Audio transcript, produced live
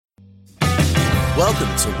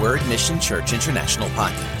Welcome to Word Mission Church International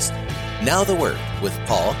Podcast. Now the Word with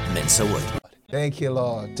Paul Mensa-Wood. Thank you,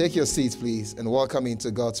 Lord. Take your seats, please, and welcome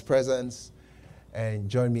into God's presence. And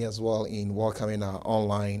join me as well in welcoming our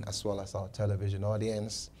online as well as our television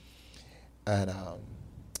audience. And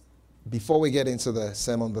before we get into the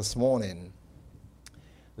sermon this morning,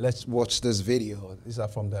 let's watch this video. These are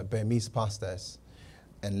from the Burmese pastors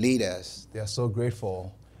and leaders. They are so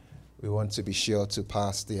grateful. We want to be sure to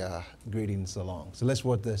pass their greetings along. So let's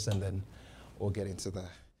watch this and then we'll get into that.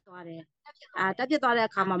 တက်ပြသွားတဲ့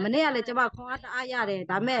အခါမှာမနေ့ကလည်းကျမခွန်အားတအားရတယ်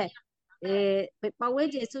ဒါမဲ့ပတ်ဝန်း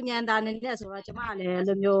ကျင်စုညံတာနေနဲ့ဆိုတော့ကျမလည်း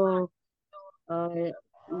လိုမျိုး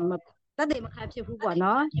တက်တယ်မခံဖြစ်ဘူးပေါ့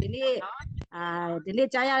နော်ဒီနေ့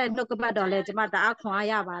ကြားရတဲ့နှုတ်ကပတ်တော်လဲကျမတအားခွန်အား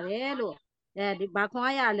ရပါတယ်လို့ဒီဘာခွန်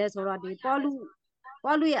အားရလဲဆိုတော့ဒီ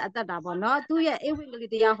ပေါလုရဲ့အသက်တာပေါ့နော်သူ့ရဲ့အိဝိင္ဂလိ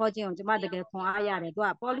တရားဟောခြင်းကိုကျမတကယ်ခွန်အားရတယ်သူက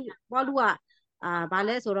ပေါလုကဘာ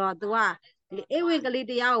လဲဆိုတော့သူကဒီအိဝိင္ဂလိ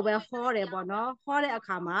တရားကိုပဲဟောတယ်ပေါ့နော်ဟောတဲ့အ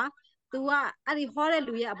ခါမှာသူကအဲ့ဒီဟောတဲ့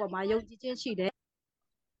လူရဲ့အပေါ်မှာယုံကြည်ခြင်းရှိတယ်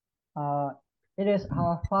It is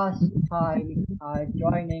our first time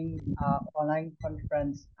joining online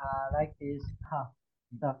conference like this.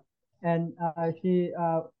 And she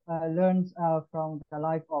learns from the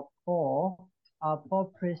life of Paul. Paul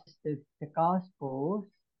preached the gospel,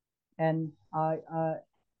 and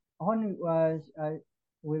when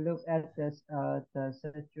we look at this, the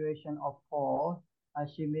situation of Paul,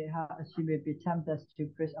 she may be tempted to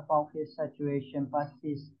preach about his situation, but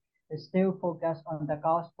he's still focused on the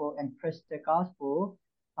gospel and preach the gospel.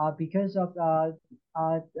 Because of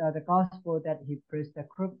the gospel that he preached, the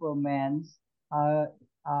crippled man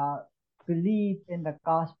believe in the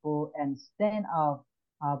gospel and stand up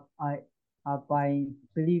by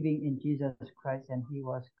believing in Jesus Christ, and he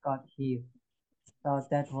got healed. So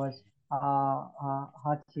that was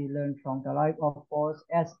how she learned from the life of Paul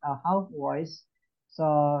as a house voice.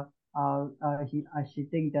 So she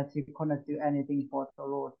think that she cannot do anything for the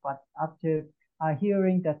Lord. But after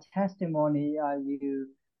hearing the testimony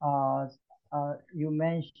you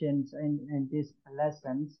mentioned in these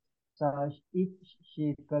lessons, so if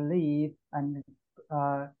she believe and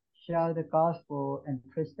share the gospel and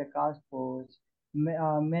preach the gospels,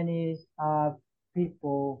 many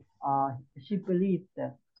people she believed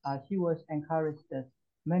that she was encouraged that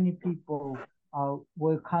many people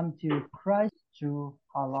will come to Christ through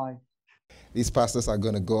her life. These pastors are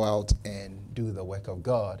going to go out and do the work of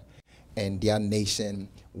God, and their nation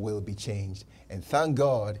will be changed. And thank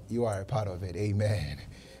God you are a part of it. Amen.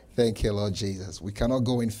 Thank you, Lord Jesus. We cannot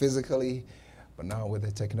go in physically, but now with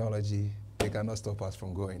the technology, they cannot stop us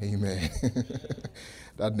from going. Amen.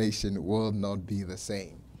 That nation will not be the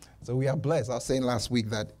same. So we are blessed. I was saying last week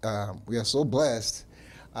that we are so blessed.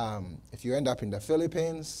 If you end up in the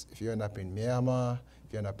Philippines, if you end up in Myanmar,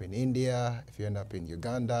 if you end up in India, if you end up in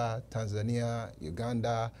Uganda, Tanzania,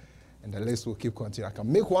 Uganda, and the list will keep continuing. I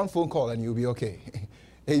can make one phone call and you'll be okay.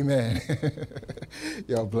 Amen.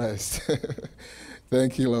 You're blessed.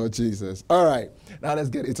 Thank you, Lord Jesus. All right, now let's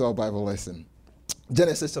get into our Bible lesson.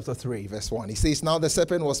 Genesis chapter 3, verse 1. He says, "Now the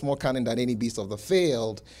serpent was more cunning than any beast of the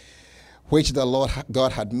field, which the Lord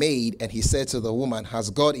God had made. And he said to the woman, Has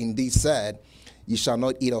God indeed said, You shall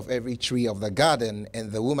not eat of every tree of the garden? And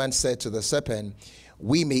the woman said to the serpent,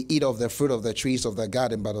 We may eat of the fruit of the trees of the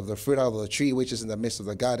garden, but of the fruit of the tree which is in the midst of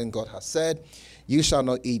the garden, God has said, You shall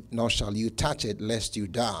not eat, nor shall you touch it, lest you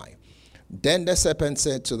die. Then the serpent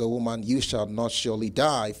said to the woman, You shall not surely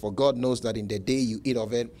die, for God knows that in the day you eat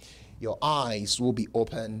of it, your eyes will be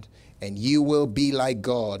opened, and you will be like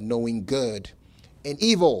God, knowing good and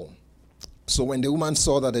evil. So when the woman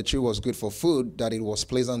saw that the tree was good for food, that it was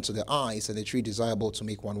pleasant to the eyes, and the tree desirable to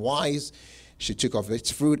make one wise, she took of its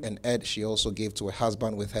fruit and ate. She also gave to her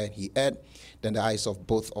husband with her, and he ate. Then the eyes of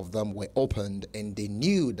both of them were opened, and they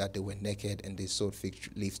knew that they were naked, and they sewed fig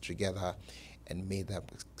leaves together and made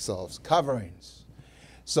themselves coverings."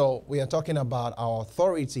 So we are talking about our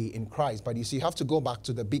authority in Christ, but you see, you have to go back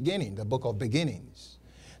to the beginning, the book of beginnings.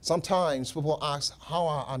 Sometimes people ask,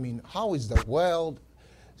 how is the world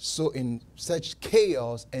so in such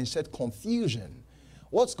chaos and such confusion?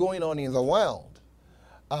 What's going on in the world?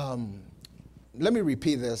 Let me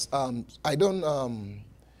repeat this.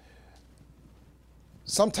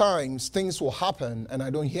 Sometimes things will happen and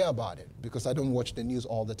I don't hear about it because I don't watch the news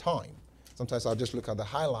all the time. Sometimes I'll just look at the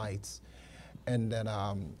highlights and then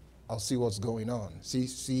I'll see what's going on.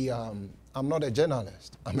 See, I'm not a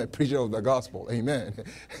journalist. I'm a preacher of the gospel. Amen.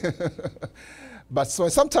 But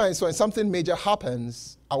sometimes when something major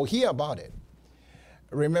happens, I'll hear about it.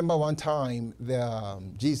 Remember one time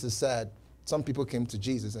Jesus said, some people came to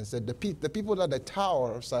Jesus and said, the people that the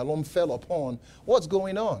tower of Siloam fell upon, what's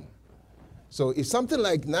going on? So if something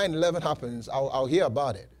like 9/11 happens, I'll hear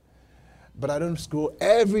about it. But I don't scroll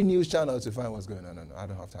every news channel to find what's going on. No, I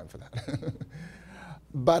don't have time for that.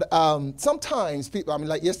 But sometimes people,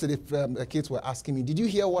 like yesterday, the kids were asking me, "Did you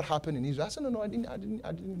hear what happened in Israel?" I said, "No, I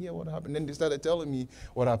didn't hear what happened." Then they started telling me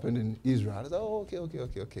what happened in Israel. I said, "Oh,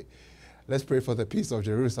 okay. Let's pray for the peace of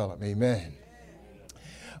Jerusalem." Amen.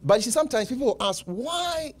 But you see, sometimes people will ask,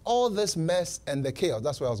 why all this mess and the chaos?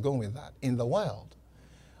 That's where I was going with that in the world.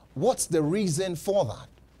 What's the reason for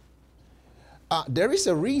that? There is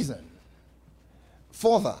a reason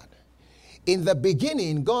for that. In the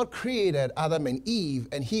beginning, God created Adam and Eve,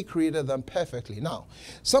 and He created them perfectly. Now,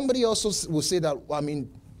 somebody also will say that,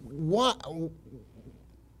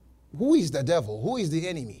 who is the devil? Who is the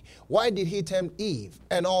enemy? Why did he tempt Eve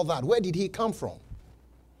and all that? Where did he come from?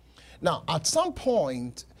 Now, at some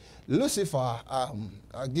point, Lucifer,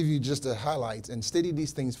 I'll give you just the highlights and study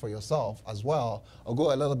these things for yourself as well. I'll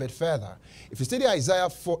go a little bit further. If you study Isaiah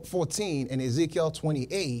 14 and Ezekiel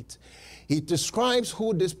 28, he describes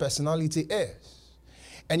who this personality is.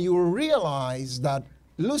 And you will realize that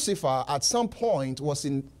Lucifer at some point was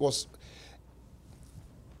in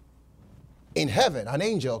heaven, an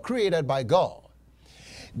angel created by God.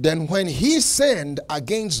 Then when he sinned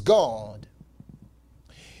against God,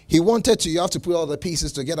 he wanted to, you have to put all the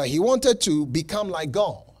pieces together, he wanted to become like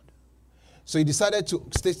God. So he decided to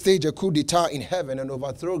stage a coup d'etat in heaven and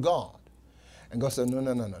overthrow God. And God said, no,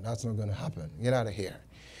 that's not going to happen. Get out of here.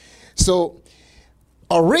 So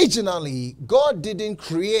originally, God didn't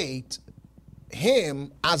create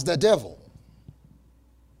him as the devil.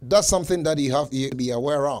 That's something that you have to be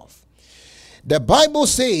aware of. The Bible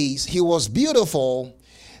says he was beautiful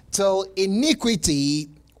till iniquity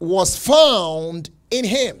was found in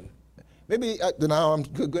him. Maybe now I'm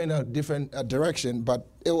going a different direction, but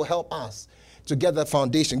it will help us to get that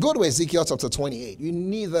foundation. Go to Ezekiel chapter 28. You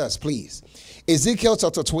need this, please. Ezekiel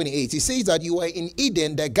chapter 28. He says that you were in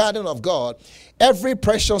Eden, the garden of God. Every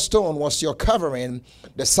precious stone was your covering.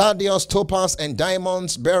 The sardius, topaz, and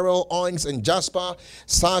diamonds, beryl, onyx, and jasper,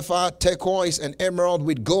 sapphire, turquoise, and emerald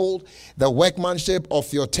with gold. The workmanship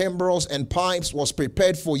of your timbrels and pipes was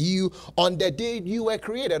prepared for you on the day you were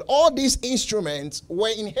created. All these instruments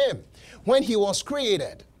were in him when he was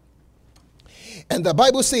created. And the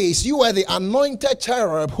Bible says, you are the anointed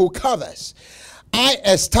cherub who covers. I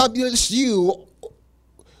established you.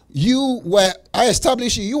 You were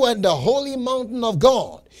in the holy mountain of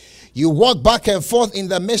God. You walk back and forth in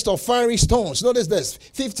the midst of fiery stones. Notice this,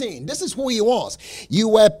 15. This is who he was. You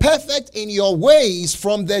were perfect in your ways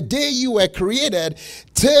from the day you were created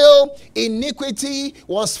till iniquity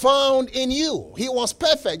was found in you. He was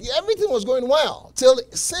perfect. Everything was going well till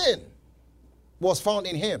sin was found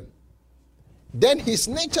in him. Then his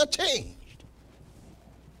nature changed.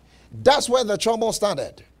 That's where the trouble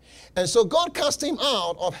started. And so God cast him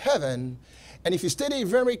out of heaven. And if you study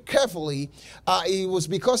very carefully, it was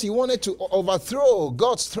because he wanted to overthrow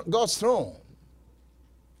God's throne.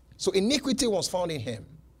 So iniquity was found in him.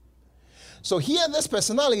 So here this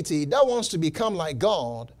personality that wants to become like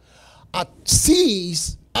God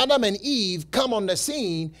sees Adam and Eve come on the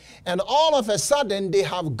scene, and all of a sudden they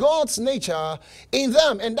have God's nature in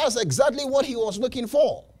them. And that's exactly what he was looking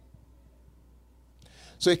for.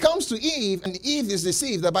 So he comes to Eve, and Eve is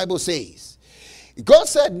deceived, the Bible says. God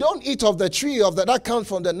said, don't eat of the tree of that comes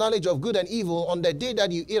from the knowledge of good and evil. On the day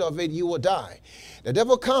that you eat of it, you will die. The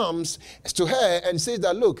devil comes to her and says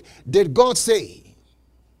that, look, did God say?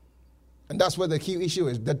 And that's where the key issue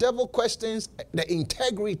is. The devil questions the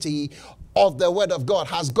integrity of the word of God.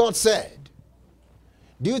 Has God said?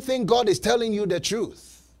 Do you think God is telling you the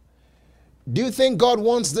truth? Do you think God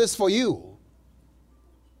wants this for you?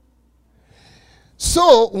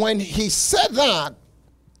 So when he said that,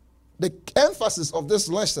 the emphasis of this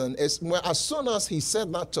lesson is as soon as he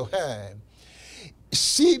said that to her,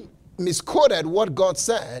 she misquoted what God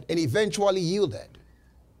said and eventually yielded.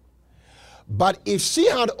 But if she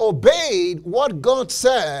had obeyed what God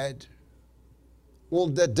said, will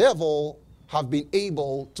the devil have been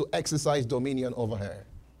able to exercise dominion over her?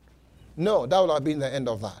 No, that would have been the end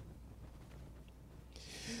of that.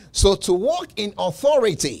 So to walk in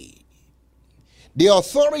authority, the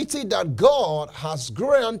authority that God has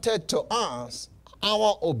granted to us,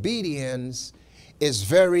 our obedience is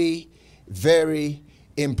very, very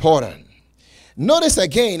important. Notice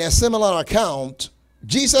again a similar account.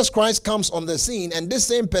 Jesus Christ comes on the scene, and this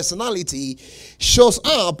same personality shows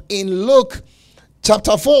up in Luke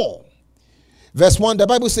chapter 4. Verse 1, the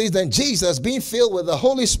Bible says, then Jesus, being filled with the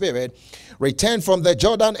Holy Spirit, returned from the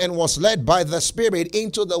Jordan and was led by the Spirit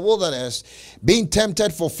into the wilderness, being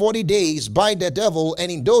tempted for 40 days by the devil. And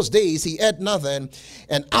in those days he ate nothing.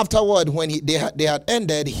 And afterward, when they had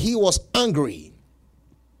ended, he was hungry.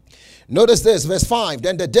 Notice this, verse 5.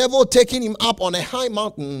 Then the devil, taking him up on a high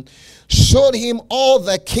mountain, showed him all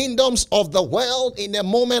the kingdoms of the world in a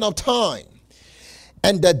moment of time.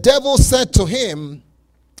 And the devil said to him,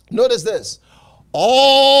 notice this,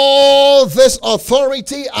 all this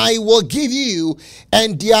authority I will give you,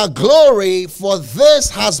 and their glory, for this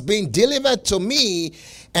has been delivered to me,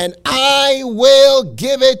 and I will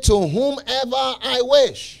give it to whomever I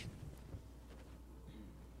wish.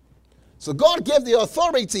 So God gave the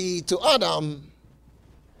authority to Adam.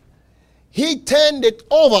 He turned it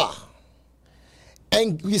over.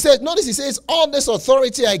 And he said, notice he says, all this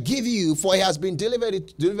authority I give you, for it has been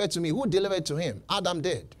delivered to me. Who delivered to him? Adam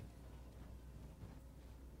did.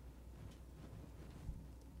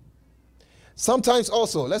 Sometimes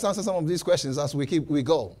also, let's answer some of these questions as we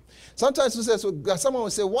go. Sometimes someone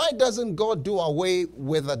will say, why doesn't God do away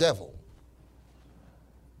with the devil?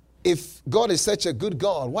 If God is such a good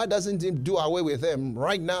God, why doesn't he do away with him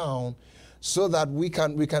right now so that we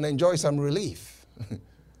can enjoy some relief?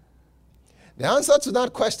 The answer to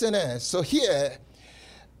that question is, so here,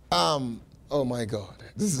 oh my God,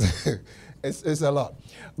 this is it's a lot.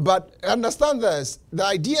 But understand this, the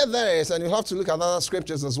idea there is, and you have to look at other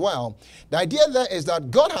scriptures as well, the idea there is that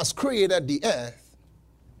God has created the earth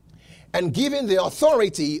and given the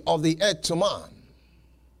authority of the earth to man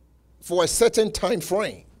for a certain time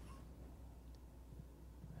frame.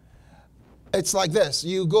 It's like this,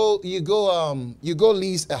 you go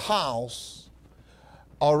lease a house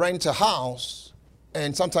or rent a house,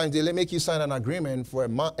 and sometimes they make you sign an agreement for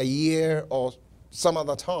a year or some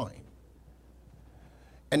other time.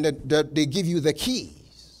 And they give you the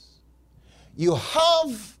keys. You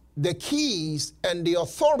have the keys and the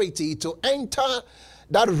authority to enter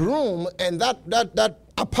that room and that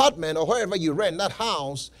apartment or wherever you rent that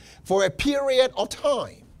house for a period of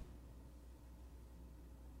time.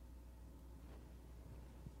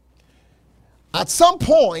 At some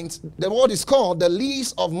point, what is called the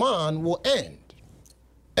lease of man will end.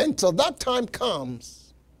 Until that time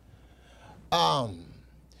comes,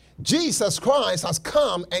 Jesus Christ has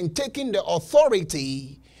come and taken the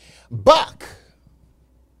authority back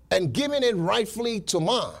and given it rightfully to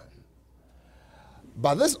man.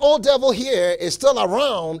 But this old devil here is still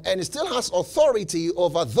around and still has authority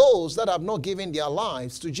over those that have not given their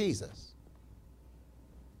lives to Jesus.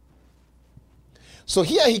 So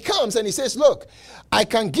here he comes and he says, look, I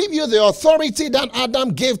can give you the authority that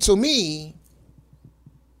Adam gave to me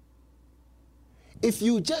if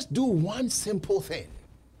you just do one simple thing.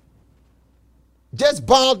 Just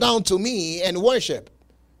bow down to me and worship,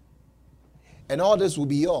 and all this will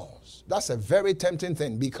be yours. That's a very tempting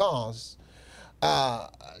thing, because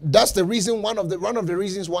that's the reason, one of the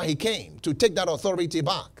reasons why he came, to take that authority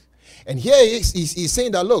back. And here he's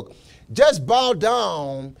saying that, look, just bow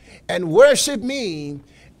down and worship me,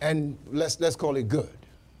 and let's call it good.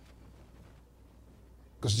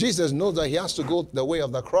 Because Jesus knows that he has to go the way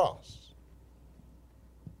of the cross.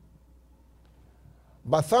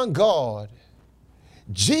 But thank God,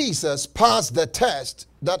 Jesus passed the test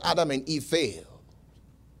that Adam and Eve failed.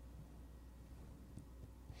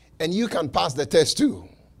 And you can pass the test too.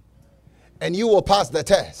 And you will pass the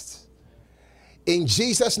test. In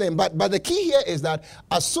Jesus' name. But the key here is that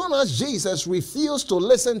as soon as Jesus refused to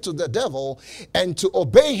listen to the devil and to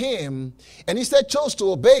obey him, and instead chose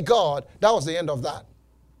to obey God, that was the end of that.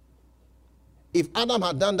 If Adam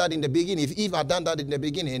had done that in the beginning, if Eve had done that in the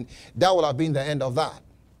beginning, that would have been the end of that.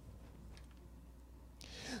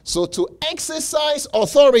 So to exercise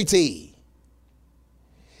authority,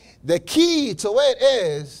 the key to it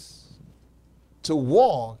is to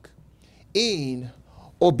walk in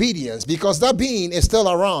obedience, because that being is still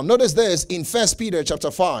around. Notice this in 1 Peter chapter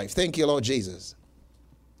 5. Thank you, Lord Jesus.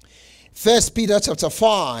 1 Peter chapter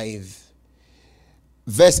 5,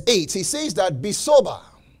 verse 8. He says that be sober,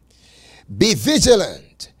 be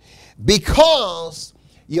vigilant, because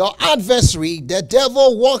your adversary, the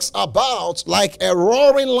devil, walks about like a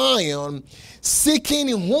roaring lion, seeking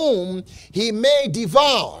whom he may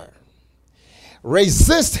devour.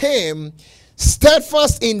 Resist him,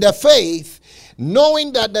 steadfast in the faith,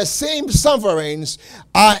 knowing that the same sufferings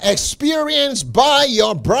are experienced by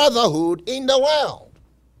your brotherhood in the world.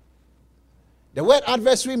 The word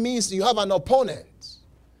adversary means you have an opponent.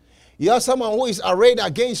 You have someone who is arrayed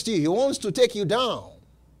against you. He wants to take you down.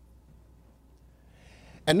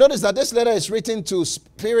 And notice that this letter is written to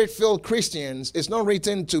spirit-filled Christians. It's not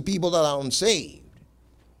written to people that are unsaved.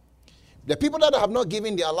 The people that have not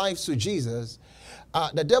given their lives to Jesus,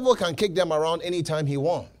 the devil can kick them around anytime he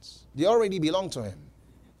wants. They already belong to him.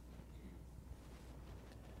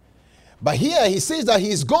 But here he says that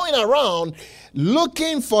he's going around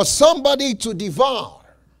looking for somebody to devour.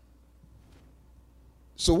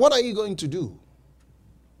 So what are you going to do?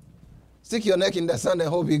 Stick your neck in the sand and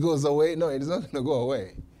hope he goes away? No, it's not going to go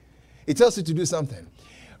away. It tells you to do something.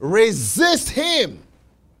 Resist him.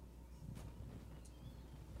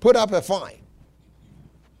 Put up a fight.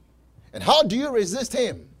 And how do you resist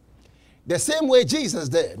him? The same way Jesus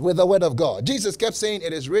did with the word of God. Jesus kept saying,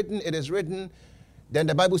 it is written, it is written. Then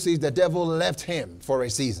the Bible says the devil left him for a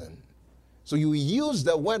season. So you use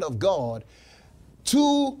the word of God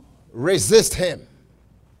to resist him.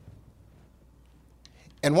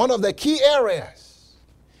 And one of the key areas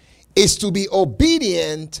is to be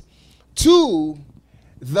obedient to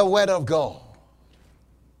the word of God.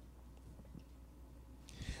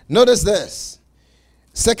 Notice this.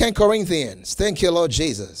 2 Corinthians. Thank you, Lord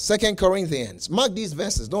Jesus. 2 Corinthians. Mark these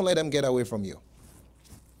verses. Don't let them get away from you.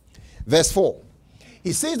 Verse 4.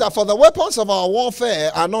 He says that for the weapons of our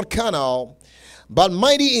warfare are not carnal, but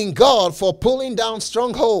mighty in God for pulling down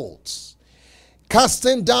strongholds,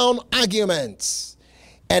 casting down arguments,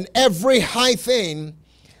 and every high thing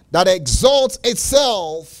that exalts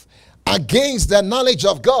itself against the knowledge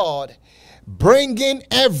of God, bringing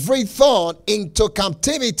every thought into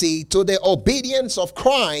captivity to the obedience of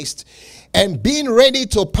Christ, and being ready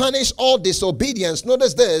to punish all disobedience.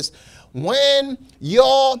 Notice this, when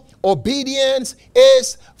your obedience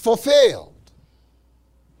is fulfilled.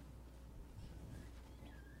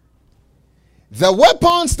 The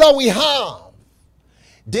weapons that we have,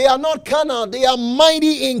 they are not carnal, they are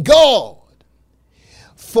mighty in God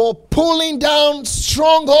for pulling down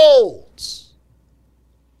strongholds,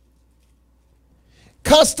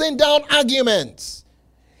 casting down arguments,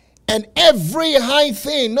 and every high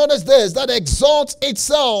thing, notice this, that exalts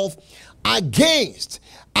itself against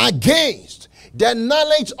the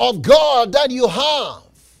knowledge of God that you have.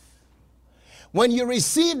 When you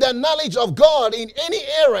receive the knowledge of God in any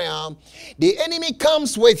area, the enemy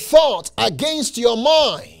comes with thoughts against your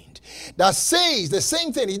mind that says the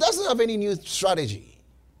same thing. He doesn't have any new strategy.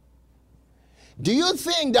 Do you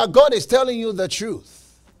think that God is telling you the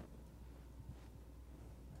truth?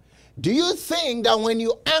 Do you think that when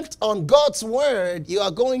you act on God's word, you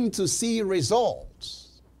are going to see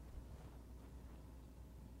results?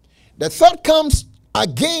 The thought comes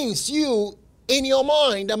against you in your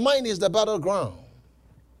mind. The mind is the battleground.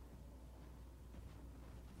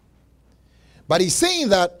 But he's saying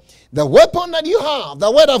that the weapon that you have, the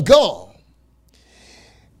word of God,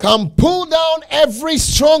 can pull down every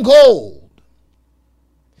stronghold,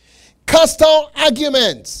 cast down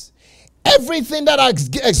arguments, everything that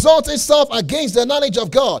exalts itself against the knowledge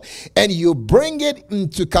of God, and you bring it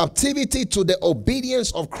into captivity to the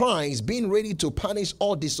obedience of Christ, being ready to punish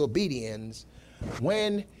all disobedience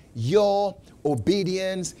when your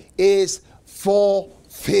obedience is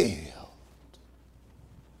fulfilled.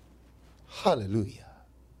 Hallelujah.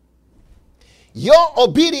 Your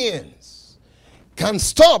obedience can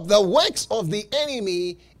stop the works of the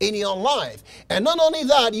enemy in your life. And not only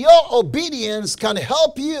that, your obedience can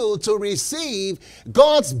help you to receive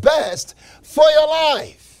God's best for your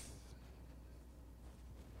life.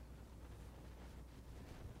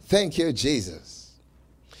 Thank you, Jesus.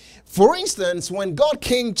 For instance, when God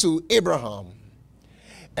came to Abraham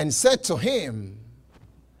and said to him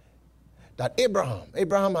that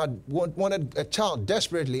Abraham had wanted a child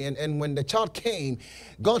desperately, and when the child came,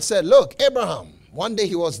 God said, look, Abraham, one day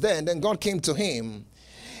he was there, and then God came to him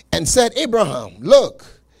and said, Abraham, look,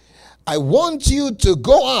 I want you to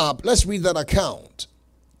go up. Let's read that account.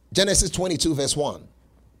 Genesis 22 verse 1.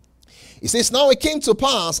 It says, now it came to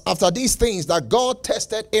pass after these things that God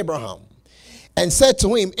tested Abraham and said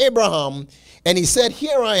to him, Abraham, and he said,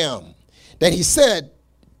 here I am. Then he said,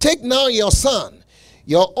 take now your son,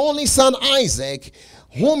 your only son Isaac,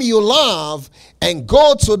 whom you love, and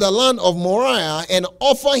go to the land of Moriah and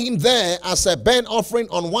offer him there as a burnt offering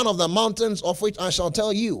on one of the mountains of which I shall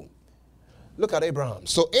tell you. Look at Abraham.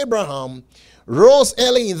 So Abraham rose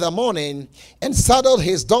early in the morning and saddled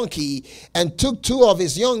his donkey and took two of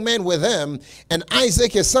his young men with him and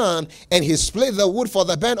Isaac his son, and he split the wood for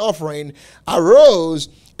the burnt offering, arose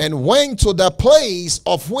and went to the place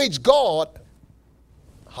of which God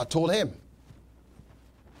had told him.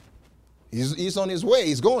 He's on his way.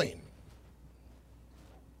 He's going.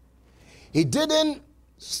 He didn't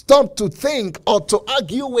stop to think or to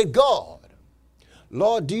argue with God.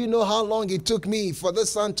 Lord, do you know how long it took me for this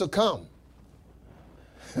son to come?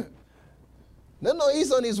 No,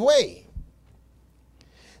 he's on his way.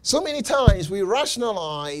 So many times we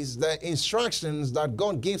rationalize the instructions that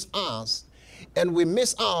God gives us and we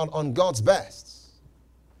miss out on God's best.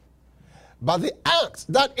 But the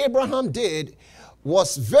act that Abraham did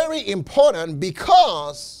was very important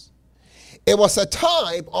because it was a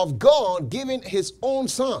type of God giving his own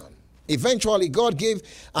son. Eventually, God gave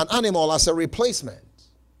an animal as a replacement.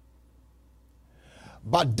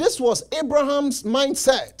 But this was Abraham's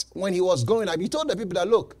mindset when he was going up. He told the people that,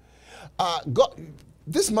 look, God,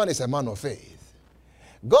 this man is a man of faith.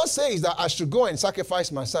 God says that I should go and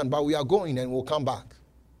sacrifice my son, but we are going and we'll come back.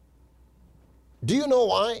 Do you know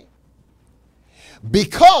why?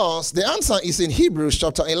 Because the answer is in Hebrews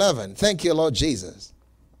chapter 11. Thank you, Lord Jesus.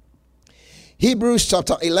 Hebrews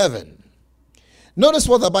chapter 11. Notice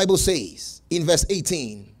what the Bible says in verse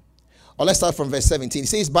 18. Or let's start from verse 17. It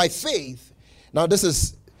says, by faith, now this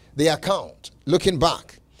is the account, looking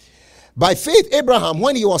back. By faith, Abraham,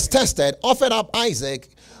 when he was tested, offered up Isaac,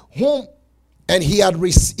 who had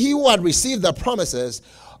received the promises,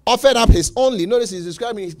 offered up his only, notice he's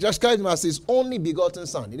describing him as his only begotten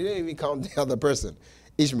son. He didn't even count the other person,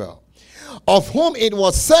 Ishmael. Of whom it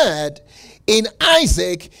was said, in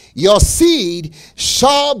Isaac your seed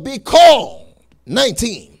shall be called.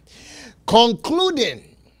 19.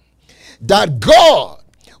 Concluding that God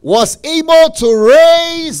was able to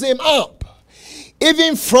raise him up,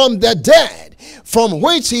 even from the dead, from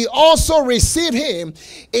which he also received him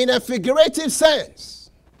in a figurative sense.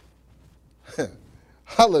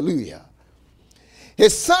 Hallelujah.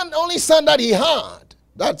 His son, only son that he had,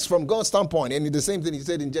 that's from God's standpoint. And the same thing he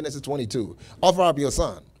said in Genesis 22, offer up your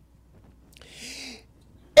son.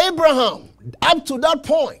 Abraham, up to that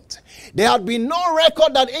point, there had been no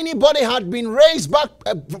record that anybody had been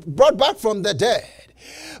brought back from the dead.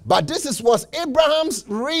 But this was Abraham's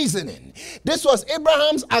reasoning. This was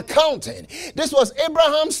Abraham's accounting. This was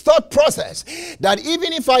Abraham's thought process. That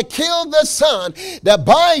even if I kill the son, the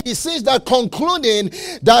Bible says that concluding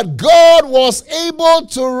that God was able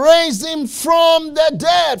to raise him from the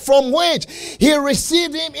dead, from which he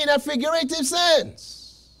received him in a figurative sense.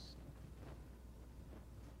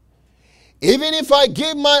 Even if I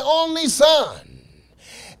give my only son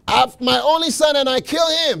and I kill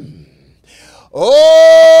him,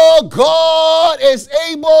 oh, God is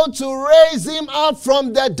able to raise him up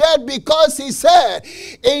from the dead, because he said,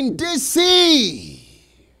 in this seed,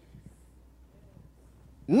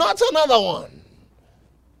 not another one.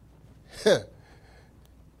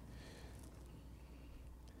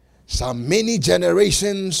 Shall many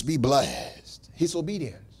generations be blessed. His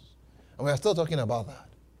obedience. And we are still talking about that.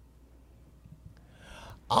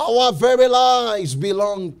 Our very lives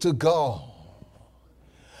belong to God.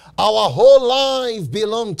 Our whole life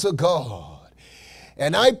belongs to God.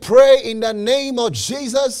 And I pray in the name of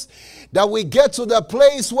Jesus that we get to the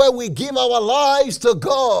place where we give our lives to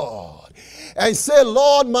God and say,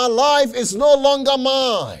 Lord, my life is no longer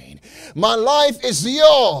mine. My life is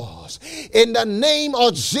yours. In the name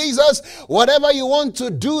of Jesus, whatever you want to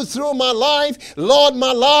do through my life, Lord,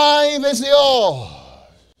 my life is yours.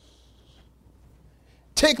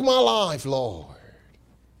 Take my life, Lord.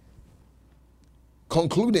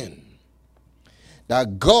 Concluding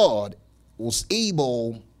that God was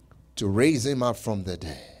able to raise him up from the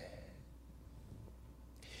dead.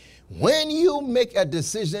 When you make a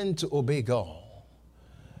decision to obey God,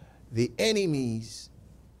 the enemy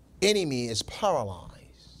is paralyzed.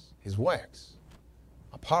 His works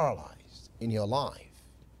are paralyzed in your life.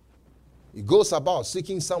 He goes about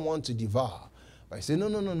seeking someone to devour. But I say, no,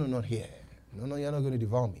 not here. No, you're not going to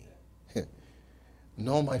devour me.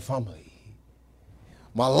 No, my family.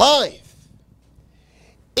 My life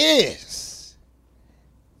is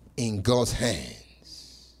in God's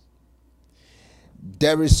hands.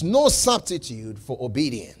 There is no substitute for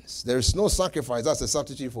obedience. There is no sacrifice. That's a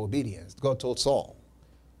substitute for obedience. God told Saul.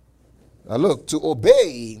 Now look, to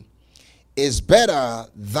obey is better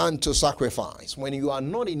than to sacrifice. When you are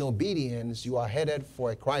not in obedience, you are headed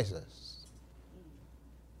for a crisis.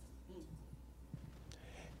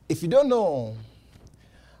 If you don't know,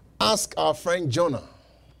 ask our friend Jonah.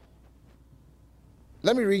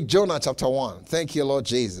 Let me read Jonah chapter 1. Thank you, Lord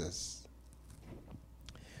Jesus.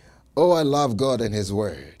 Oh, I love God and his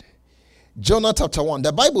word. Jonah chapter 1.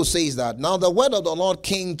 The Bible says that, now the word of the Lord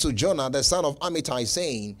came to Jonah, the son of Amittai,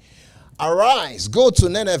 saying, arise, go to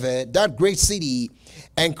Nineveh, that great city,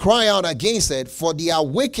 and cry out against it, for their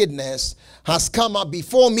wickedness has come up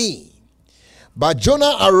before me. But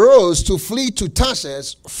Jonah arose to flee to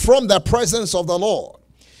Tarshish from the presence of the Lord.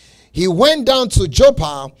 He went down to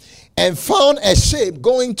Joppa and found a ship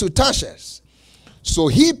going to Tarshish. So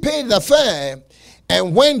he paid the fare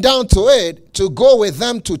and went down to it to go with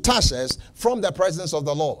them to Tarshish from the presence of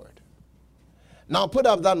the Lord. Now put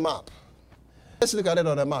up that map. Let's look at it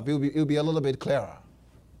on the map. It'll be a little bit clearer.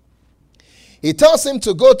 He tells him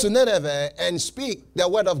to go to Nineveh and speak the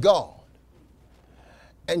word of God.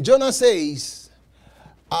 And Jonah says,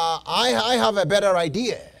 I have a better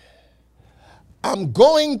idea. I'm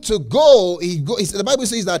going to go. The Bible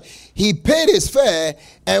says that he paid his fare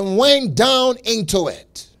and went down into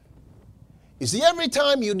it. You see, every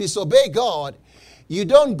time you disobey God, you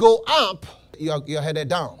don't go up, you're headed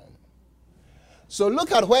down. So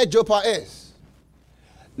look at where Joppa is.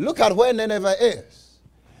 Look at where Nineveh is.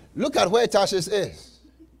 Look at where Tarshish is.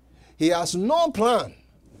 He has no plan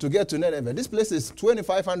to get to Nineveh. This place is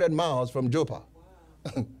 2,500 miles from Joppa.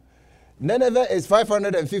 Nineveh is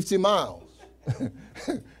 550 miles.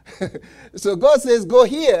 So God says, go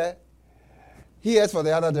here. He heads for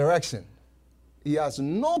the other direction. He has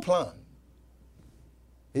no plan.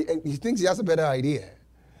 He thinks he has a better idea.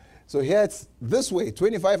 So he heads this way,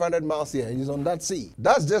 2,500 miles here. He's on that sea.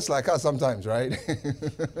 That's just like us sometimes, right?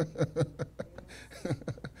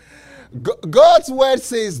 God's word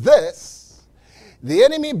says this. The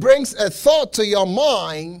enemy brings a thought to your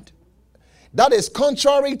mind that is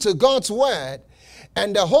contrary to God's word.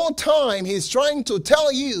 And the whole time he's trying to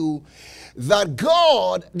tell you that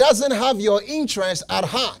God doesn't have your interest at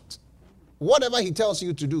heart. Whatever he tells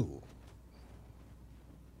you to do.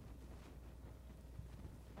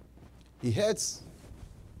 He heads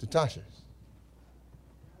to Tarshish.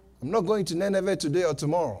 I'm not going to Nineveh today or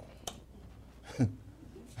tomorrow.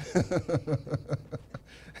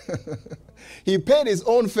 He paid his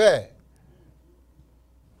own fare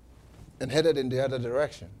and headed in the other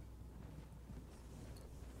direction.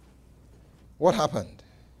 What happened?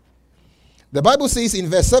 The Bible says in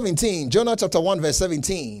verse 17, Jonah chapter 1 verse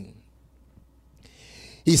 17,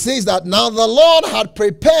 he says that now the Lord had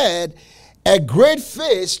prepared a great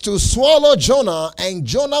fish to swallow Jonah, and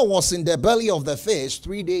Jonah was in the belly of the fish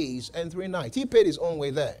 3 days and 3 nights. He paid his own way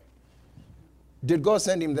there. Did God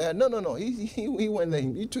send him there? No. He went there.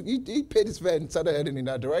 He paid his fare and started heading in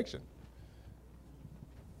that direction.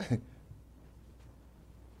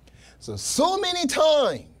 So many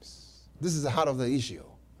times, this is the heart of the issue.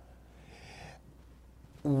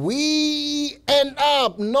 We end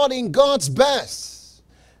up not in God's best.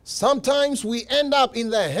 Sometimes we end up in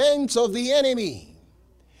the hands of the enemy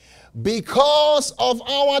because of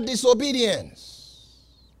our disobedience.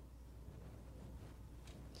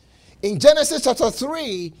 In Genesis chapter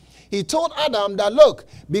 3, he told Adam that, look,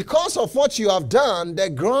 because of what you have done, the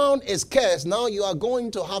ground is cursed. Now you are going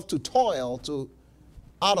to have to toil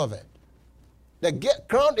out of it. The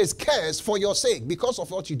ground is cursed for your sake because of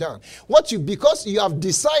what you've done. Because you have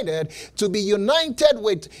decided to be united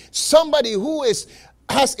with somebody who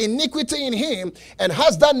has iniquity in him and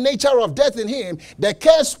has that nature of death in him, the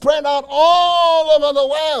curse spread out all over the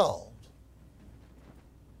world.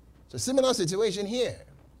 It's a similar situation here.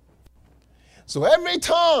 So every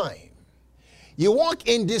time you walk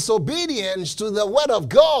in disobedience to the word of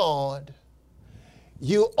God,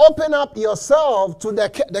 you open up yourself to the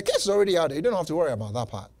curse is already out there. You don't have to worry about that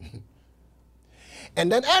part.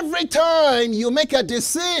 And then every time you make a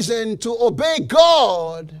decision to obey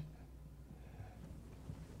God,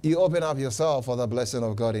 you open up yourself for the blessing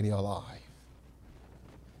of God in your life.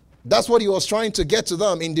 That's what he was trying to get to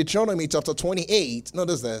them in Deuteronomy chapter 28.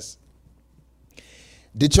 Notice this.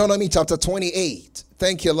 Deuteronomy chapter 28.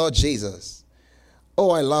 Thank you, Lord Jesus. Oh,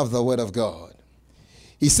 I love the word of God.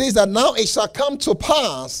 He says that now it shall come to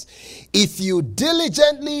pass, if you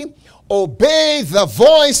diligently obey the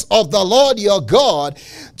voice of the Lord your God,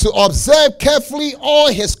 to observe carefully all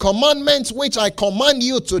his commandments which I command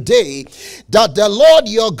you today, that the Lord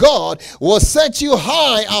your God will set you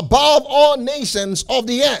high above all nations of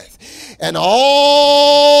the earth. And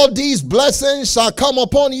all these blessings shall come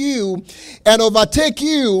upon you and overtake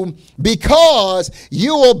you, because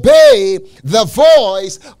you obey the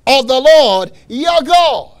voice of the Lord your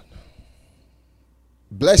God.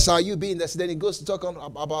 Blessed are you being this. Then he goes to talk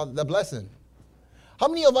about the blessing. How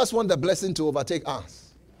many of us want the blessing to overtake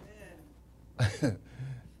us?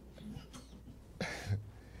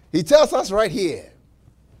 He tells us right here,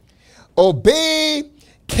 obey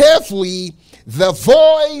carefully the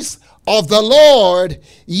voice of the Lord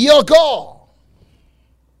your God.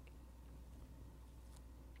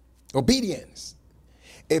 Obedience.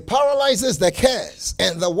 It paralyzes the curse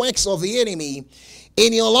and the works of the enemy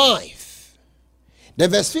in your life. Then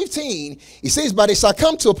verse 15, he says, but it shall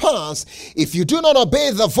come to pass, if you do not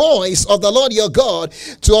obey the voice of the Lord your God,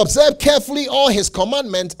 to observe carefully all his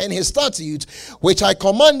commandments and his statutes, which I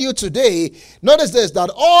command you today. Notice this, that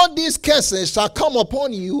all these curses shall come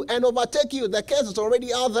upon you and overtake you. The curse is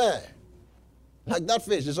already out there. Like that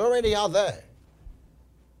fish, it's already out there.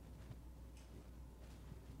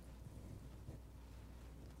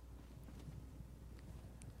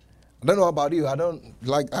 I don't know about you. I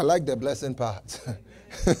like the blessing part.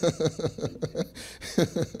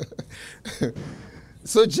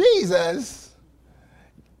 So Jesus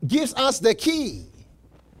gives us the key.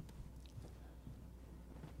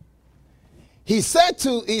 He said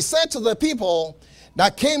to the people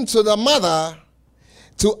that came to the mother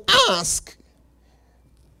to ask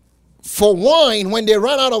for wine when they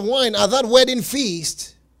ran out of wine at that wedding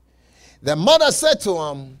feast. The mother said to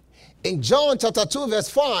him, in John chapter 2 verse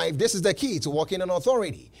 5, this is the key to walking in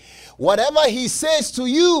authority. Whatever he says to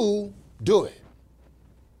you, do it.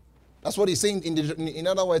 That's what he's saying in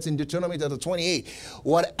other words in Deuteronomy chapter 28.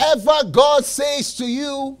 Whatever God says to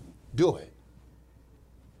you, do it.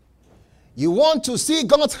 You want to see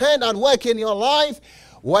God's hand at work in your life?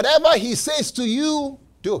 Whatever he says to you,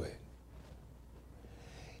 do it.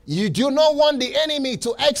 You do not want the enemy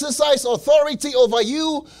to exercise authority over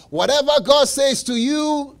you. Whatever God says to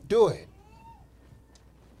you, do it.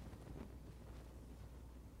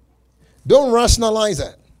 Don't rationalize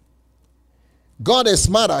it. God is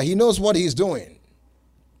smarter. He knows what he's doing.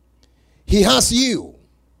 He has you.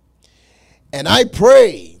 And I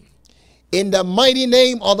pray in the mighty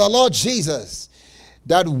name of the Lord Jesus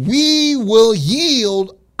that we will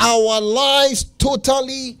yield our lives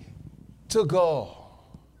totally to God.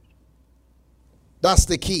 That's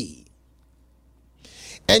the key.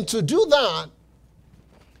 And to do that,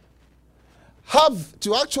 have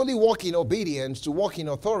to actually walk in obedience, to walk in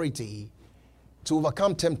authority, to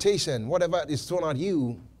overcome temptation, whatever is thrown at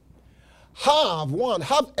you, have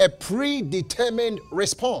a predetermined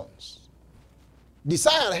response.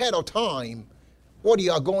 Decide ahead of time what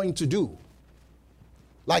you are going to do.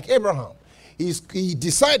 Like Abraham, he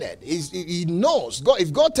decided, he knows, God,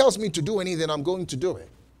 if God tells me to do anything, I'm going to do it.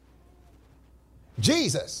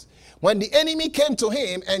 Jesus, when the enemy came to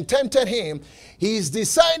him and tempted him, he's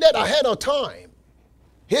decided ahead of time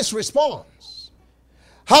his response.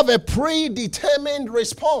 Have a predetermined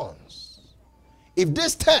response. If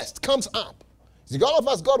this test comes up, see, all of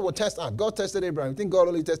us, God will test us. God tested Abraham. You think God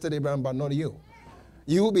only tested Abraham, but not you?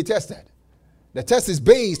 You will be tested. The test is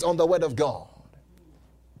based on the word of God.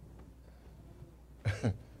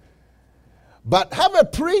 But have a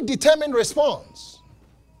predetermined response.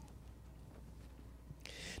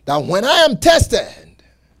 That when I am tested,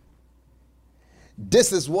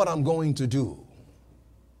 this is what I'm going to do.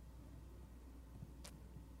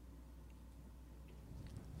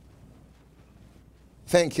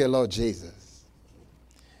 Thank you, Lord Jesus.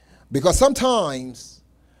 Because sometimes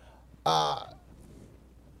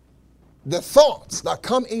the thoughts that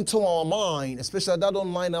come into our mind, especially that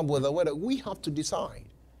don't line up with the word, we have to decide.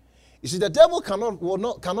 You see, the devil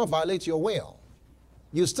cannot violate your will.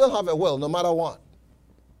 You still have a will, no matter what.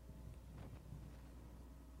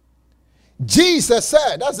 Jesus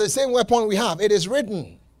said, that's the same weapon we have. It is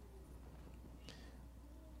written.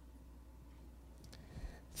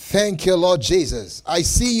 Thank you, Lord Jesus. I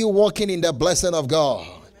see you walking in the blessing of God.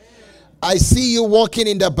 I see you walking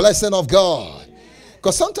in the blessing of God.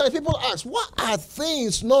 Because sometimes people ask, why are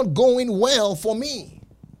things not going well for me?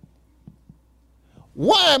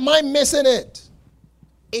 Why am I missing it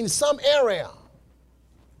in some area?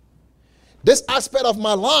 This aspect of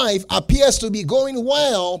my life appears to be going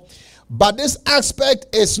well, but this aspect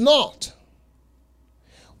is not.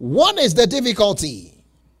 What is the difficulty?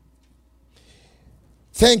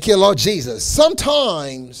 Thank you, Lord Jesus.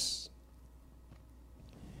 Sometimes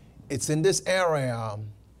it's in this area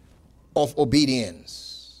of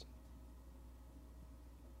obedience.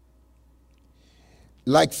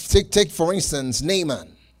 Like take for instance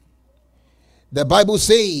Naaman. The Bible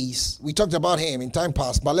says, we talked about him in time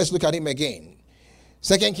past, but let's look at him again.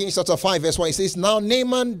 2 Kings chapter 5 verse 1, it says, Now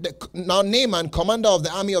Naaman, commander of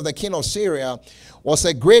the army of the king of Syria, was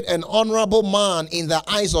a great and honorable man in the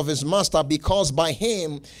eyes of his master, because by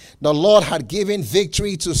him the Lord had given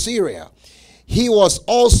victory to Syria. He was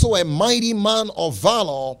also a mighty man of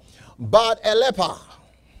valor, but a leper.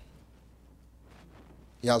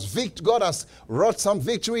 God has wrought some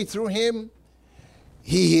victory through him.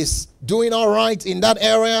 He is doing all right in that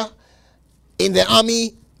area, in the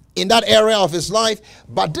army, in that area of his life.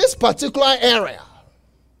 But this particular area,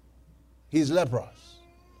 he's leprous.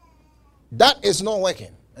 That is not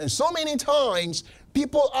working. And so many times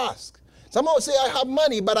people ask, Someone will say, I have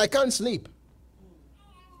money, but I can't sleep.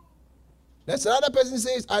 That's the other person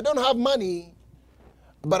says, I don't have money,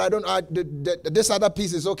 but this other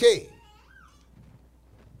piece is okay.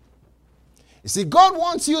 You see, God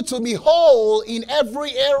wants you to be whole in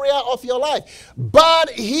every area of your life.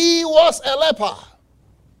 But he was a leper.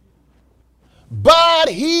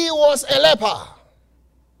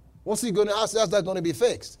 What's he going to ask? How's that going to be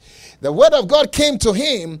fixed? The word of God came to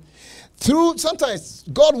him through, sometimes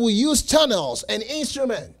God will use channels and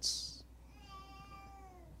instruments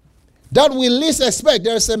that we least expect.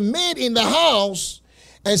 There's a maid in the house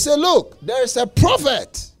and say, look, there's a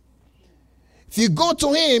prophet. If you go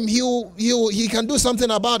to him, he can do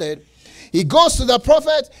something about it. He goes to the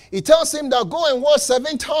prophet. He tells him that go and wash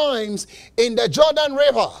 7 times in the Jordan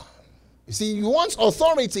River. You see, he wants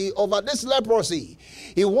authority over this leprosy.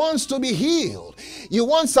 He wants to be healed. You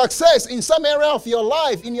want success in some area of your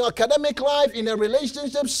life, in your academic life, in a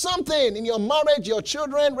relationship, something, in your marriage, your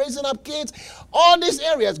children, raising up kids, all these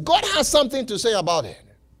areas. God has something to say about it.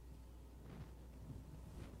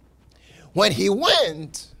 When he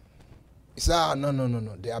went, he said, no.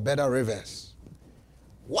 There are better rivers.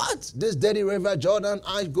 What? This dirty river, Jordan,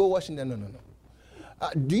 I go washing them. No.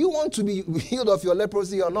 Do you want to be healed of your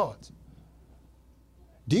leprosy or not?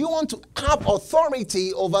 Do you want to have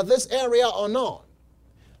authority over this area or not?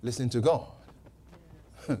 Listen to God.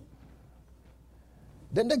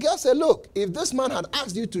 Then the girl said, look, if this man had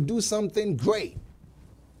asked you to do something great,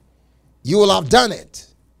 you will have done it.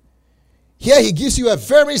 Here he gives you a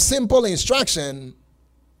very simple instruction,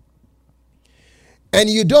 and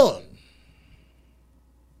you don't.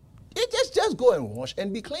 You just go and wash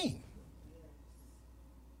and be clean.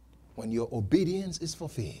 When your obedience is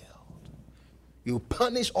fulfilled, you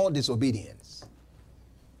punish all disobedience.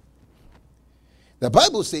 The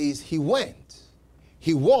Bible says he went,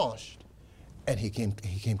 he washed, and he came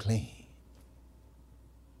clean.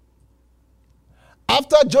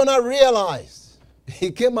 After Jonah realized, he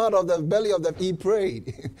came out of the belly of he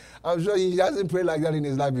prayed. I'm sure he hasn't prayed like that in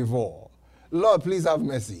his life before. Lord, please have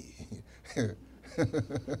mercy.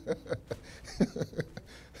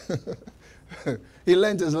 He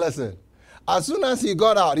learned his lesson. As soon as he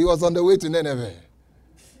got out, he was on the way to Nineveh.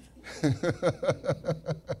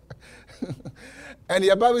 And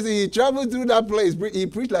the Bible says he traveled through that place. He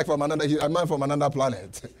preached like from a man from another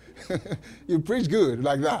planet. You preach good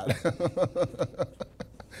like that.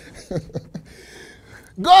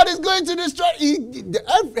 God is going to destroy.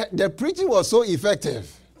 The preaching was so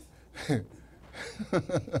effective.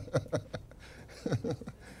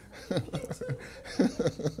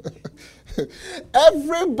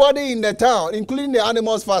 Everybody in the town, including the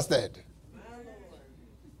animals, fasted.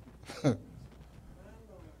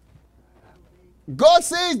 God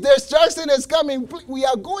says destruction is coming. We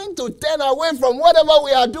are going to turn away from whatever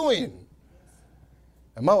we are doing.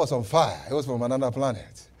 The man was on fire. He was from another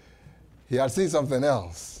planet. He had seen something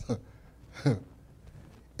else.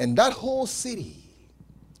 And that whole city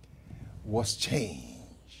was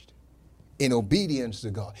changed in obedience to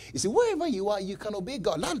God. You see, wherever you are, you can obey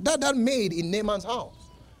God. That maid in Naaman's house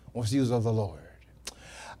was used of the Lord.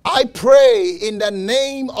 I pray in the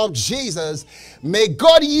name of Jesus, may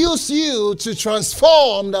God use you to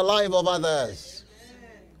transform the life of others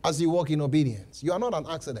as you walk in obedience. You are not an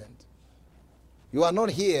accident. You are not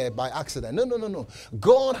here by accident. No.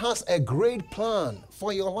 God has a great plan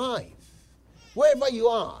for your life. Wherever you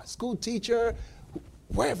are, school teacher,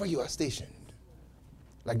 wherever you are stationed.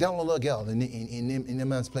 Like that little girl in the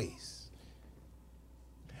man's place.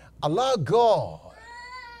 Allow God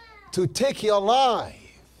to take your life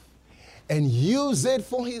and use it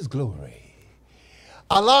for his glory.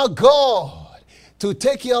 Allow God to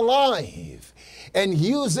take your life and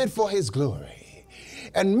use it for his glory.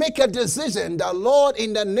 And make a decision that, Lord,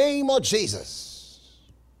 in the name of Jesus.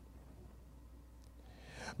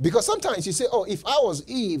 Because sometimes you say, oh, if I was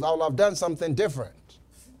Eve, I would have done something different.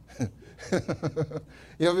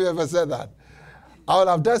 Have you ever said that? I would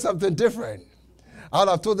have done something different. I would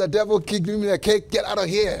have told the devil, give me the cake, get out of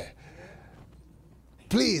here.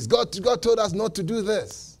 Please, God told us not to do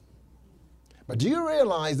this. But do you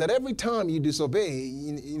realize that every time you disobey,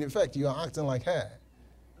 in effect, you are acting like her?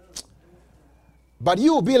 But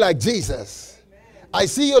you will be like Jesus. I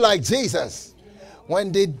see you like Jesus.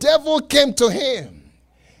 When the devil came to him,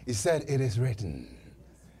 he said, it is written.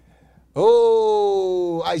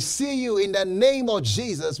 Oh, I see you in the name of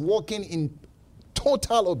Jesus walking in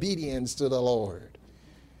total obedience to the Lord.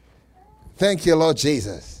 Thank you, Lord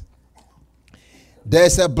Jesus.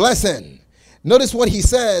 There's a blessing. Notice what he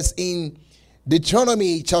says in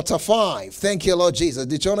Deuteronomy chapter 5. Thank you, Lord Jesus.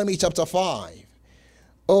 Deuteronomy chapter 5.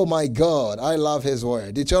 Oh my God, I love his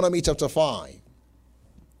word. Deuteronomy chapter 5.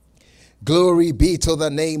 Glory be to the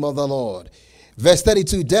name of the Lord. Verse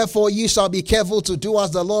 32, therefore you shall be careful to do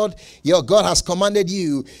as the Lord your God has commanded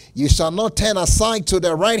you. You shall not turn aside to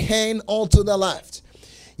the right hand or to the left.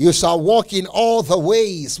 You shall walk in all the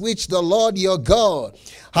ways which the Lord your God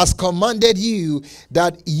has commanded you,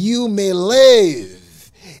 that you may live,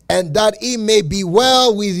 and that it may be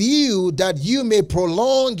well with you, that you may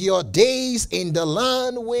prolong your days in the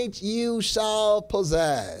land which you shall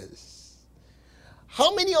possess.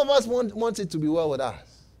 How many of us want it to be well with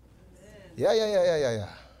us? Yeah.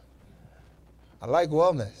 I like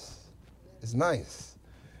wellness. It's nice.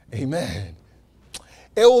 Amen.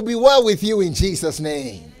 It will be well with you in Jesus'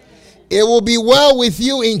 name. It will be well with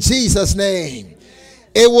you in Jesus' name.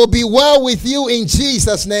 It will be well with you in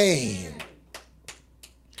Jesus' name.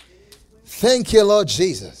 Thank you, Lord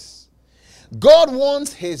Jesus. God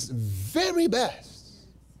wants his very best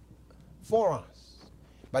for us.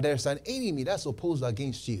 But there's an enemy that's opposed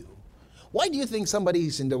against you. Why do you think somebody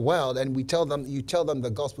is in the world and you tell them the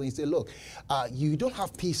gospel and you say, look, you don't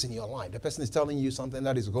have peace in your life. The person is telling you something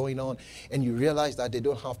that is going on and you realize that they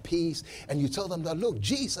don't have peace, and you tell them that, look,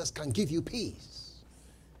 Jesus can give you peace.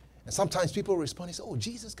 And sometimes people respond and say, oh,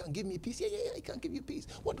 Jesus can give me peace. Yeah, he can give you peace.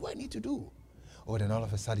 What do I need to do? Oh, then all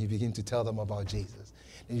of a sudden you begin to tell them about Jesus.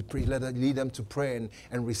 And you lead them to pray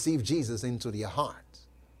and receive Jesus into their heart.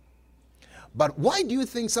 But why do you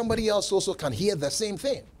think somebody else also can hear the same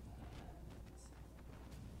thing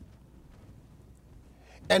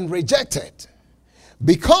and reject it?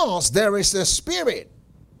 Because there is a spirit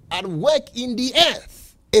at work in the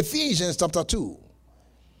earth. Ephesians chapter 2.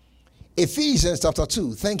 Ephesians chapter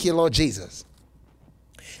 2. Thank you, Lord Jesus.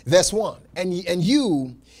 Verse 1. And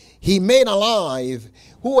you he made alive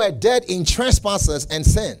who were dead in trespasses and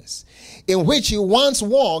sins, in which you once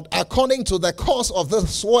walked according to the course of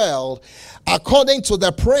this world, according to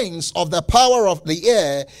the prince of the power of the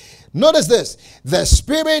air. Notice this, the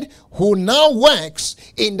spirit who now works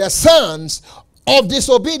in the sons of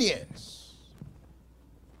disobedience.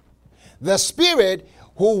 The spirit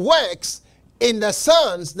who works in the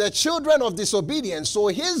sons, the children of disobedience. So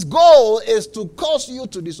his goal is to cause you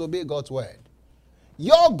to disobey God's word.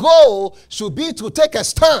 Your goal should be to take a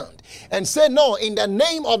stand and say, no, in the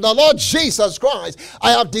name of the Lord Jesus Christ,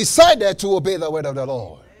 I have decided to obey the word of the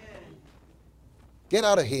Lord. Get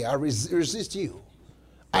out of here. I resist you.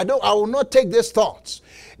 I will not take these thoughts.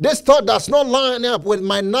 This thought does not line up with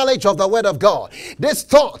my knowledge of the word of God. This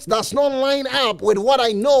thought does not line up with what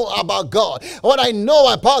I know about God, what I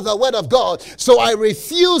know about the word of God. So I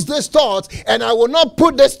refuse this thought, and I will not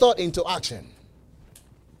put this thought into action.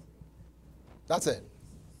 That's it.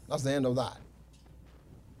 That's the end of that.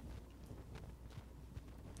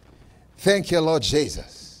 Thank you, Lord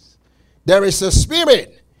Jesus. There is a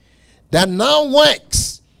spirit that now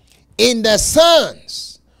works in the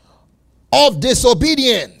sons of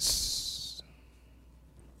disobedience.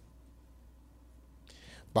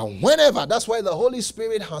 But whenever, that's why the Holy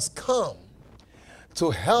Spirit has come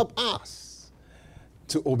to help us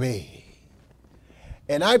to obey.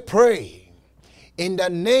 And I pray in the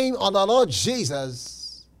name of the Lord Jesus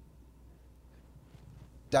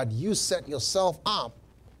that you set yourself up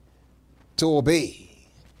to obey.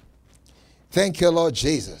 Thank you, Lord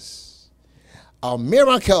Jesus. Our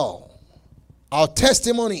miracle, our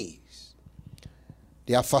testimonies,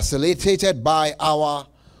 they are facilitated by our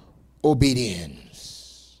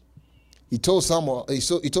obedience. He told Saul,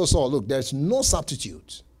 look, there's no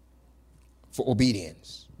substitute for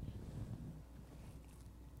obedience.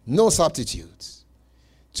 No substitute.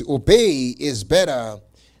 To obey is better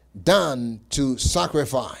than to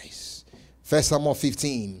sacrifice. 1 Samuel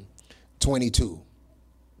 15:22.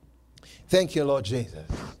 Thank you, Lord Jesus.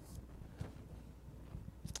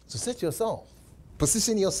 So set yourself,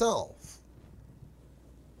 position yourself.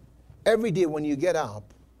 Every day when you get up,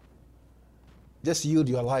 just yield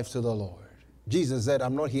your life to the Lord. Jesus said,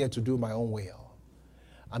 I'm not here to do my own will.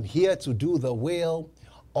 I'm here to do the will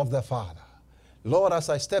of the Father. Lord, as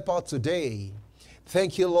I step out today,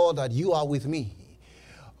 thank you, Lord, that you are with me.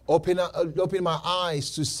 Open my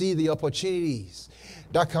eyes to see the opportunities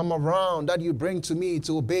that come around, that you bring to me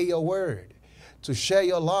to obey your word, to share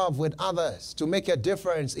your love with others, to make a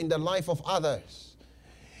difference in the life of others.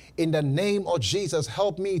 In the name of Jesus,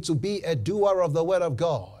 help me to be a doer of the word of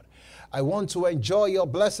God. I want to enjoy your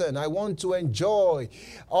blessing. I want to enjoy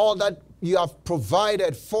all that you have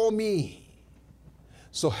provided for me.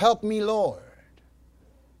 So help me, Lord.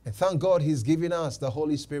 And thank God he's giving us the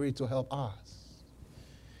Holy Spirit to help us.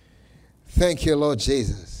 Thank you, Lord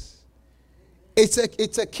Jesus. It's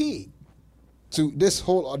a key. to this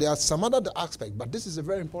whole, or there are some other aspect, but this is a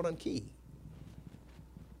very important key.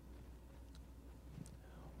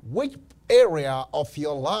 Which area of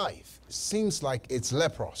your life seems like it's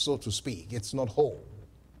leprous, so to speak? It's not whole.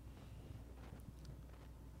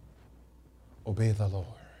 Obey the Lord.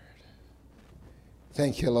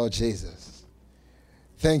 Thank you, Lord Jesus.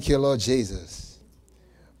 Thank you, Lord Jesus.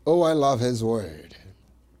 Oh, I love his word.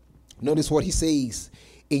 Notice what he says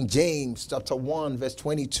in James chapter 1, verse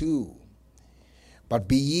 22. But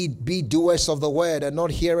be doers of the word and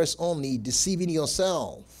not hearers only, deceiving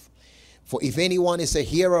yourself. For if anyone is a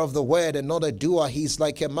hearer of the word and not a doer, he is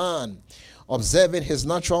like a man observing his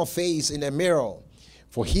natural face in a mirror.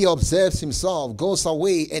 For he observes himself, goes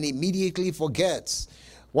away, and immediately forgets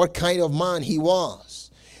what kind of man he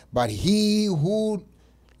was. But he who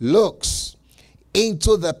looks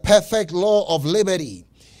into the perfect law of liberty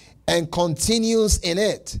and continues in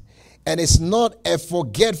it, and is not a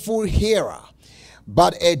forgetful hearer,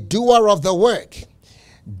 but a doer of the work,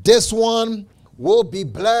 this one will be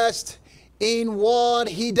blessed in what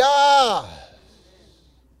he does.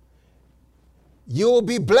 You'll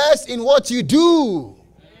be blessed in what you do.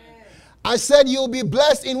 I said you'll be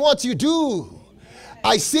blessed in what you do.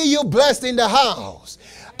 I see you blessed in the house.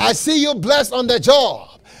 I see you blessed on the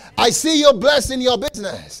job. I see you blessed in your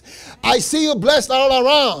business. I see you blessed all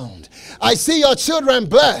around. I see your children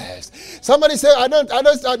blessed. Somebody say, I don't,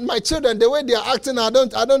 my children, the way they are acting, I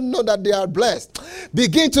don't know that they are blessed.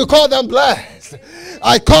 Begin to call them blessed.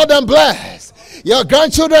 I call them blessed. Your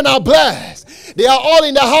grandchildren are blessed. They are all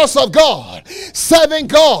in the house of God, serving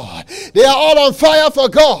God. They are all on fire for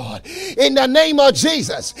God. In the name of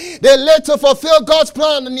Jesus, they live to fulfill God's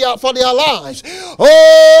plan for their lives.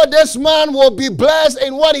 Oh, this man will be blessed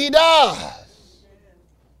in what he does.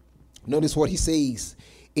 Notice what he says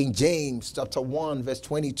in James chapter 1, verse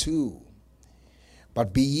 22.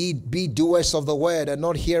 But be doers of the word and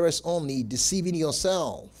not hearers only, deceiving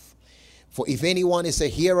yourself. For if anyone is a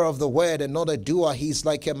hearer of the word and not a doer, he is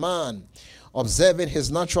like a man observing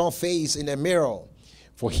his natural face in a mirror.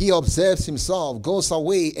 For he observes himself, goes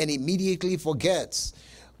away, and immediately forgets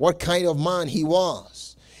what kind of man he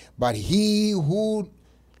was. But he who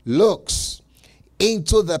looks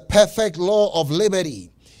into the perfect law of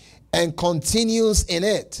liberty and continues in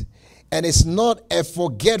it, and is not a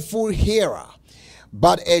forgetful hearer,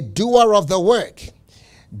 but a doer of the work,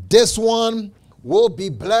 this one will be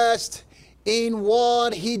blessed in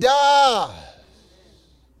what he does.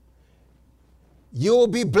 You'll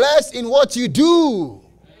be blessed in what you do.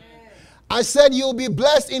 I said you'll be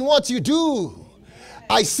blessed in what you do.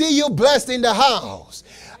 I see you blessed in the house.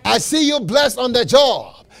 I see you blessed on the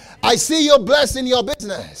job. I see you blessed in your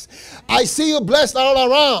business. I see you blessed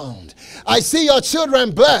all around. I see your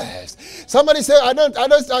children blessed. Somebody say,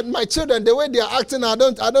 my children, the way they are acting, I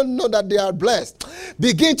don't know that they are blessed.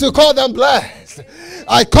 Begin to call them blessed.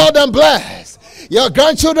 I call them blessed. Your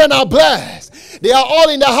grandchildren are blessed. They are all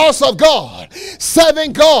in the house of God,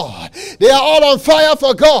 serving God. They are all on fire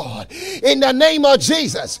for God. In the name of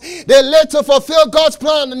Jesus, they live to fulfill God's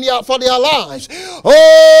plan for their lives.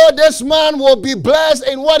 Oh, this man will be blessed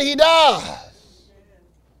in what he does.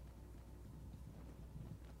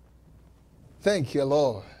 Thank you,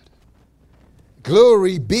 Lord.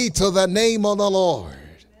 Glory be to the name of the Lord.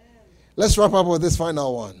 Let's wrap up with this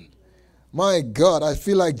final one. My God, I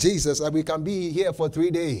feel like Jesus, and we can be here for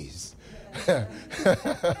 3 days.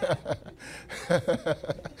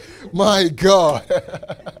 My God.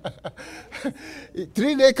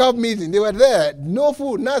 3-day cup meeting, they were there. No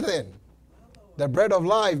food, nothing. The bread of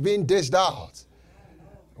life being dished out.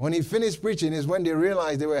 When he finished preaching is when they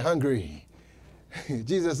realized they were hungry.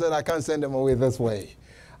 Jesus said, I can't send them away this way.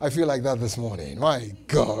 I feel like that this morning. My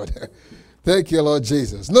God. Thank you, Lord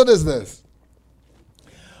Jesus. Notice this.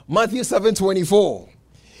 Matthew 7:24.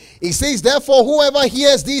 He says, therefore, whoever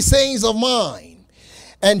hears these sayings of mine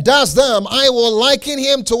and does them, I will liken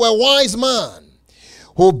him to a wise man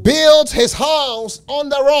who built his house on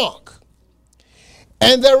the rock.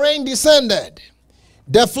 And the rain descended,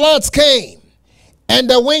 the floods came, and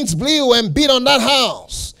the winds blew and beat on that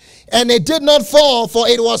house. And it did not fall, for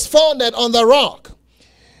it was founded on the rock.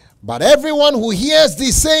 But everyone who hears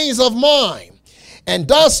these sayings of mine and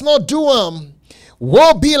does not do them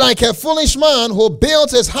will be like a foolish man who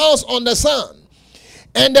built his house on the sand.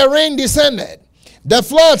 And the rain descended, the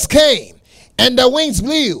floods came, and the winds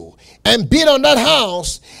blew and beat on that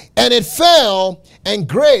house, and it fell, and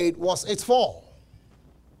great was its fall.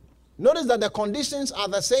 Notice that the conditions are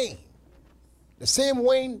the same. The same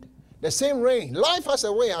wind, the same rain. Life has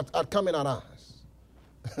a way at coming at us.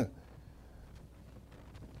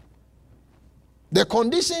 The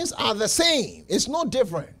conditions are the same. It's no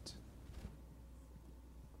different.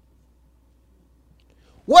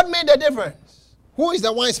 What made the difference? Who is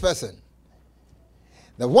the wise person?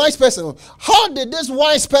 The wise person. How did this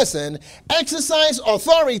wise person exercise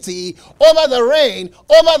authority over the rain,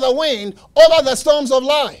 over the wind, over the storms of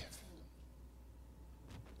life?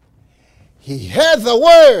 He heard the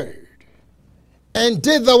word and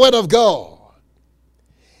did the word of God.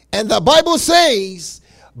 And the Bible says,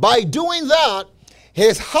 by doing that,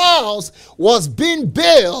 his house was being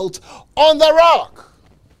built on the rock.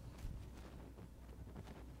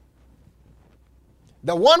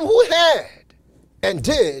 The one who heard and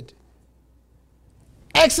did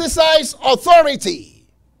exercise authority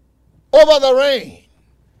over the rain,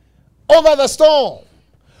 over the storm,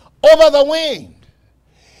 over the wind.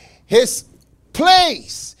 His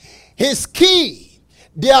place, his key,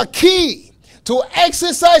 their key to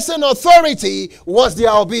exercising authority was their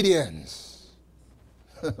obedience.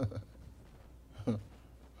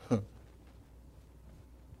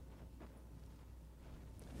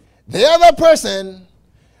 The other person,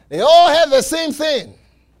 they all had the same thing.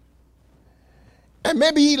 And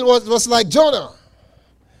maybe he was like Jonah.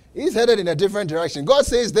 He's headed in a different direction. God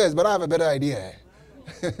says this, but I have a better idea.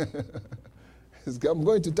 I'm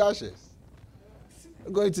going to Tarshish.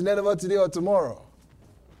 I'm going to Nineveh today or tomorrow.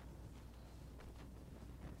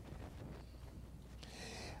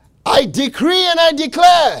 I decree and I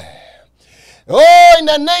declare, oh, in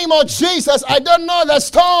the name of Jesus, I don't know the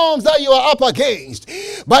storms that you are up against,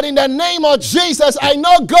 but in the name of Jesus, I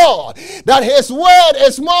know, God, that his word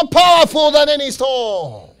is more powerful than any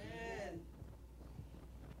storm. Amen.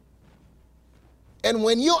 And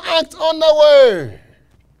when you act on the word,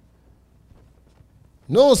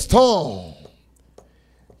 no storm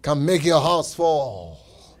can make your house fall.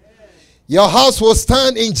 Your house will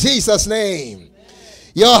stand in Jesus' name.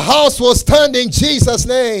 Your house will stand in Jesus'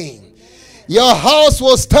 name. Your house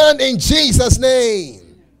will stand in Jesus'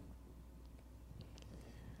 name.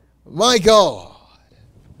 My God.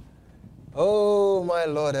 Oh, my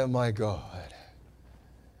Lord and my God.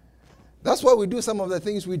 That's why we do some of the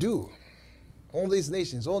things we do. All these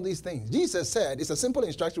nations, all these things. Jesus said, it's a simple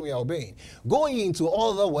instruction we are obeying. Go into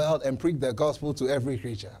all the world and preach the gospel to every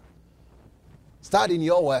creature. Start in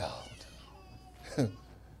your world.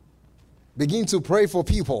 Begin to pray for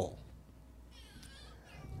people.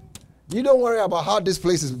 You don't worry about how this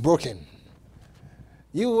place is broken.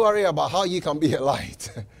 You worry about how you can be a light.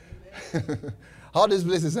 How this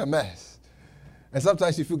place is a mess. And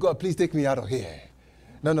sometimes you feel, God, please take me out of here.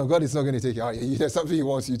 No, God is not going to take you out of here. There's something he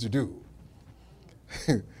wants you to do.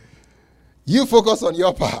 You focus on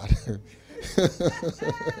your part.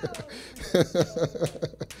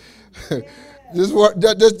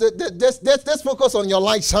 Just focus on your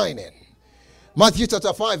light shining. Matthew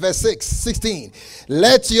chapter 5 verse 16.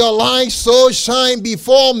 Let your light so shine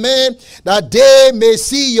before men that they may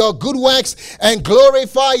see your good works and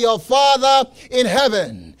glorify your Father in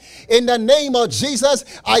heaven. In the name of Jesus,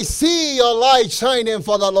 I see your light shining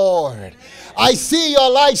for the Lord. I see your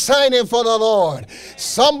light shining for the Lord.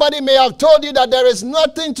 Somebody may have told you that there is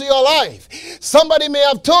nothing to your life. Somebody may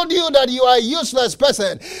have told you that you are a useless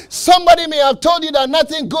person. Somebody may have told you that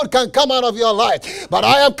nothing good can come out of your life. But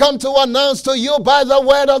I have come to announce to you by the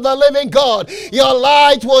word of the living God, your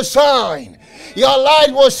light will shine. Your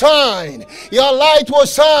light will shine. Your light will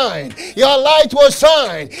shine. Your light will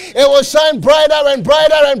shine. It will shine brighter and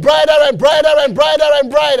brighter and brighter and brighter and brighter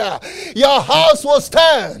and brighter. Your house will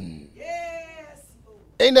stand.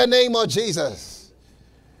 In the name of Jesus.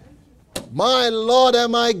 My Lord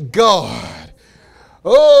and my God.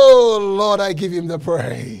 Oh, Lord, I give him the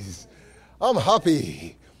praise. I'm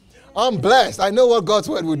happy. I'm blessed. I know what God's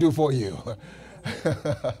word will do for you.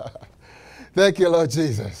 Thank you, Lord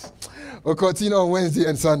Jesus. We'll continue on Wednesday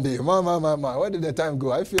and Sunday. My. Where did the time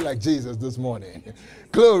go? I feel like Jesus this morning.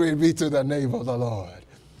 Glory be to the name of the Lord.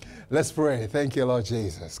 Let's pray. Thank you, Lord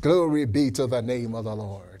Jesus. Glory be to the name of the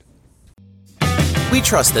Lord. We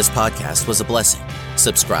trust this podcast was a blessing.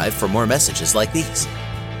 Subscribe for more messages like these.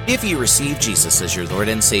 If you receive Jesus as your Lord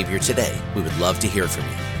and Savior today, we would love to hear from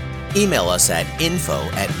you. Email us at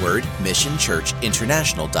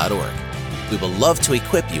info@wordmissionchurchinternational.org. We will love to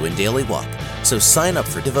equip you in daily walk, so sign up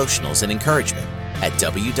for devotionals and encouragement at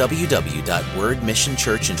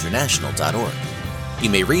www.wordmissionchurchinternational.org. You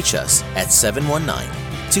may reach us at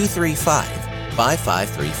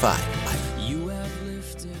 719-235-5535.